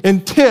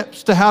and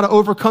tips to how to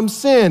overcome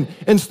sin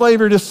and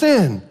slavery to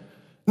sin.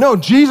 No,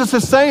 Jesus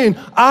is saying,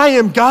 I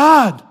am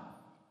God.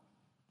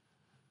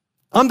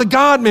 I'm the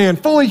God-man,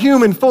 fully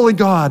human, fully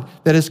God,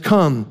 that has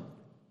come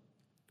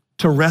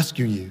to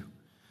rescue you.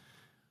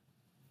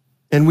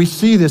 And we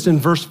see this in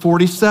verse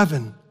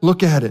 47.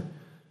 Look at it.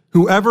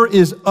 Whoever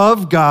is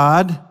of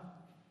God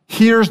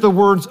hears the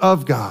words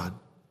of God.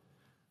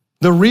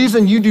 The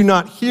reason you do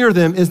not hear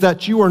them is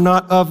that you are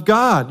not of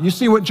God. You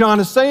see what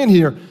John is saying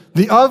here.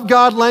 The of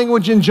God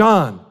language in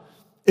John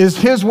is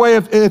his way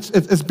of,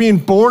 it's being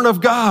born of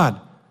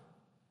God.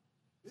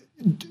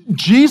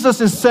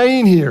 Jesus is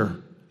saying here,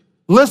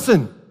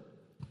 listen,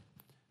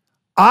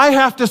 I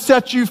have to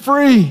set you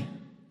free.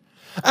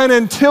 And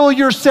until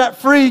you're set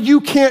free,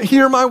 you can't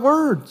hear my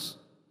words.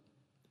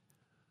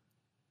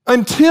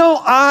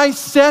 Until I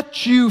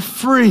set you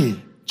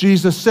free,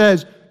 Jesus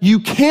says, you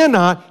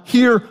cannot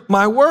hear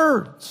my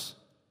words.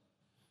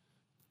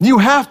 You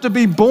have to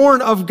be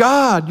born of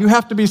God. You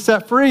have to be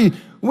set free.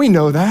 We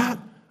know that.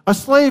 A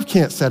slave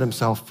can't set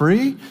himself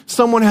free.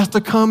 Someone has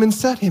to come and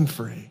set him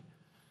free.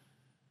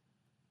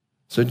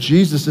 So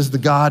Jesus is the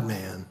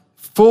God-man,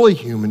 fully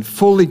human,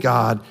 fully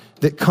God,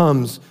 that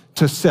comes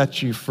to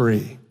set you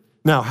free.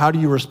 Now, how do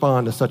you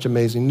respond to such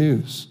amazing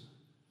news?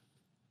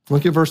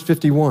 Look at verse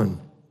 51.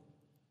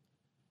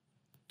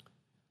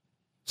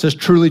 It says,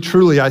 truly,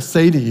 truly, I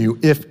say to you,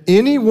 if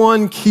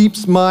anyone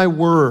keeps my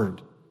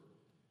word,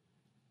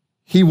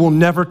 he will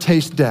never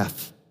taste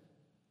death.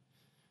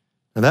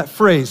 Now that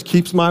phrase,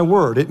 keeps my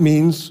word, it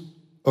means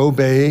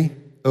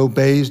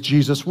obeys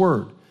Jesus'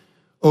 word.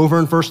 Over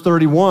in verse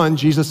 31,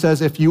 Jesus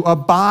says, if you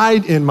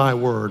abide in my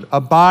word,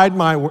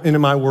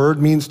 in my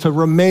word means to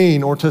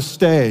remain or to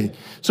stay.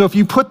 So if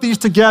you put these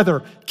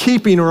together,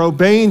 keeping or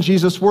obeying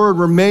Jesus' word,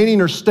 remaining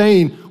or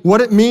staying,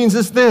 what it means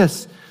is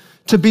this: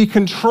 to be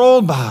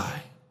controlled by,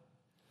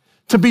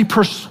 to be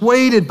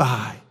persuaded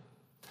by,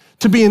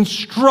 to be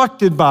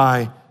instructed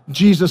by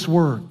Jesus'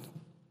 word.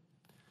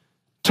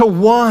 To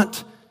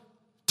want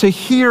to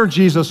hear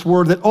Jesus'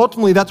 word, that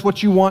ultimately that's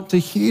what you want to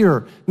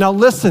hear. Now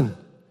listen,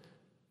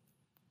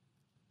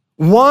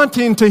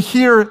 wanting to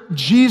hear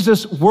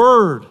Jesus'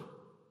 word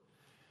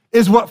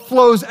is what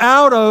flows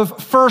out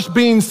of first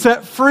being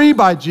set free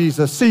by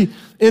Jesus. See,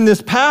 in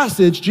this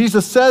passage,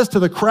 Jesus says to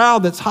the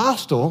crowd that's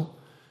hostile,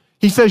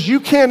 he says, you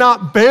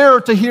cannot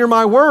bear to hear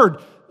my word.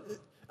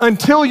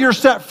 Until you're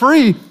set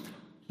free,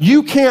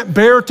 you can't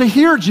bear to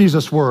hear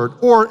Jesus' word.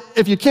 Or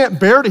if you can't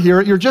bear to hear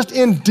it, you're just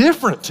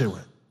indifferent to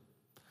it.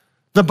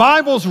 The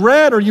Bible's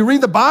read, or you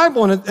read the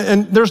Bible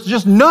and there's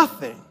just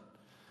nothing.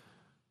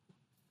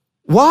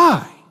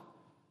 Why?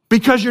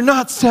 Because you're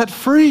not set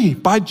free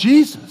by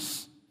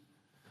Jesus.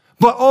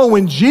 But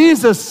when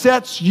Jesus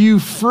sets you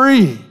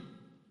free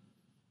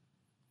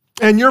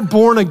and you're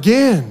born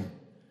again,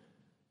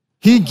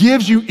 he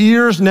gives you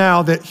ears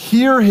now that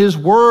hear his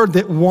word,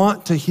 that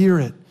want to hear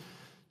it.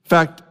 In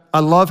fact, I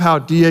love how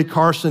D.A.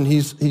 Carson,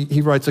 he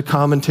writes a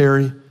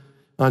commentary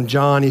on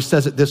John. He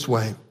says it this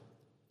way: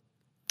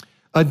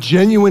 a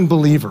genuine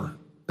believer,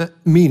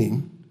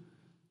 meaning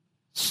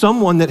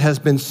someone that has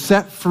been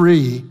set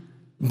free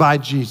by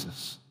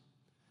Jesus,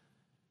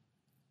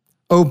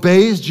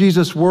 obeys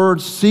Jesus'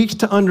 word, seeks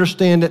to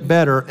understand it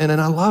better, and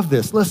I love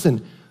this,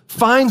 listen,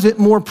 finds it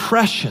more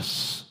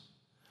precious,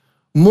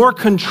 more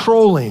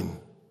controlling,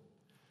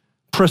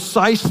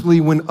 precisely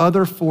when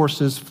other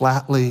forces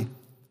flatly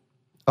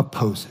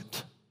oppose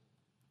it.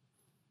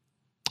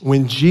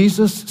 When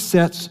Jesus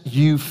sets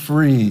you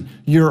free,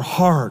 your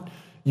heart,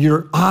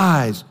 your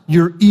eyes,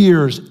 your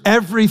ears,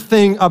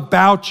 everything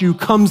about you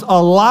comes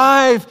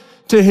alive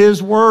to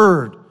his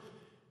word.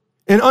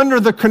 And under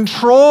the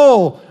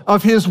control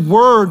of his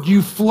word,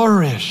 you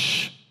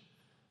flourish.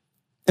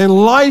 And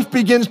life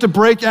begins to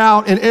break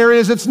out in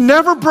areas it's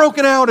never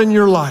broken out in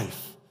your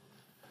life.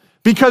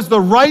 Because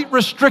the right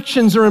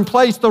restrictions are in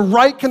place, the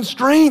right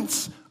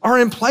constraints are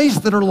in place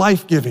that are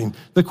life-giving.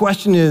 The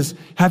question is,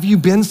 have you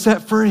been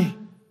set free?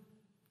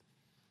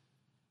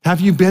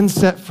 Have you been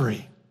set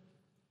free?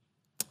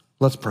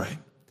 Let's pray.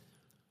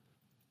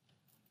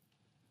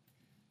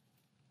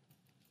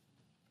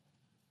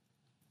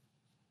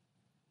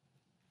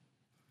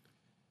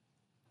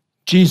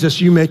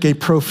 Jesus, you make a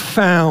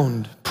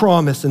profound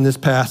promise in this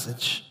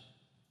passage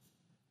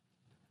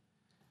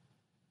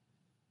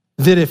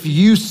that if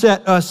you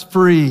set us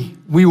free,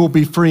 we will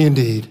be free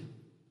indeed.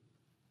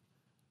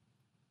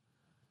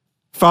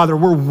 Father,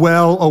 we're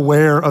well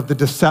aware of the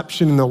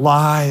deception and the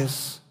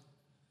lies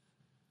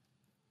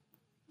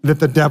that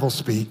the devil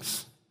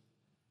speaks.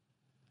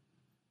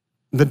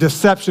 The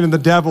deception of the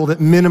devil that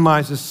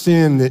minimizes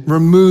sin, that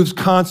removes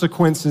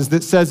consequences,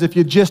 that says if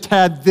you just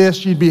had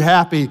this, you'd be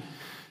happy.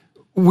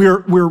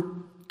 We're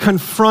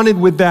confronted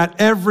with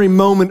that every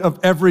moment of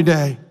every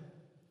day.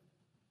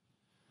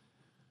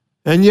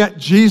 And yet,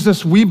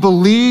 Jesus, we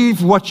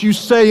believe what you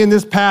say in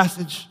this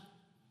passage,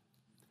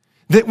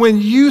 that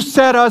when you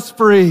set us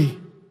free,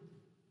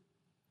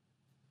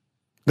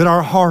 that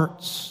our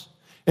hearts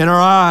and our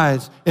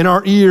eyes and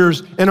our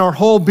ears and our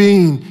whole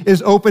being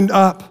is opened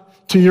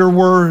up to your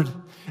word,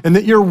 and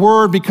that your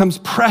word becomes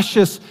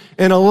precious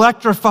and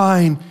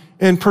electrifying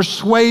and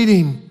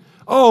persuading.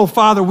 Oh,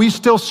 Father, we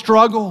still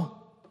struggle.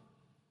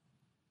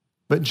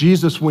 But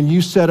Jesus, when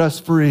you set us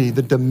free,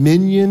 the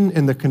dominion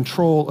and the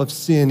control of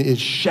sin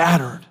is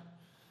shattered.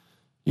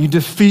 You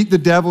defeat the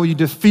devil, you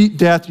defeat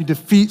death, you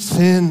defeat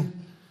sin.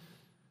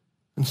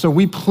 And so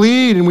we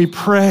plead and we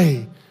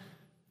pray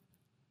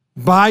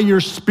by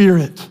your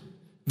Spirit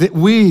that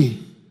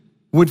we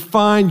would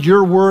find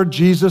your word,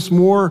 Jesus,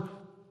 more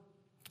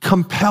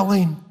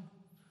compelling,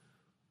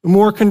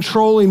 more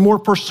controlling, more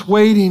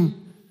persuading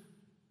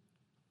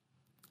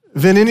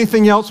than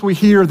anything else we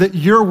hear, that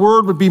your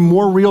word would be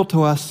more real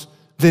to us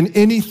than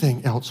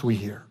anything else we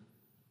hear.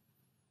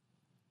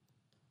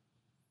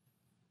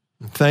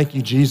 And thank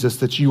you, Jesus,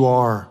 that you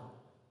are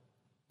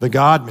the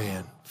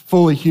God-man,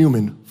 fully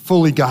human,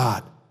 fully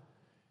God.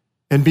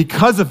 And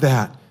because of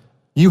that,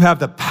 you have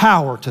the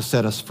power to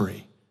set us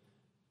free.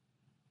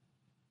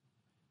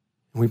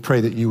 And we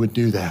pray that you would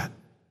do that.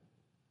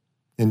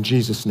 In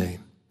Jesus'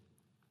 name,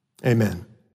 amen.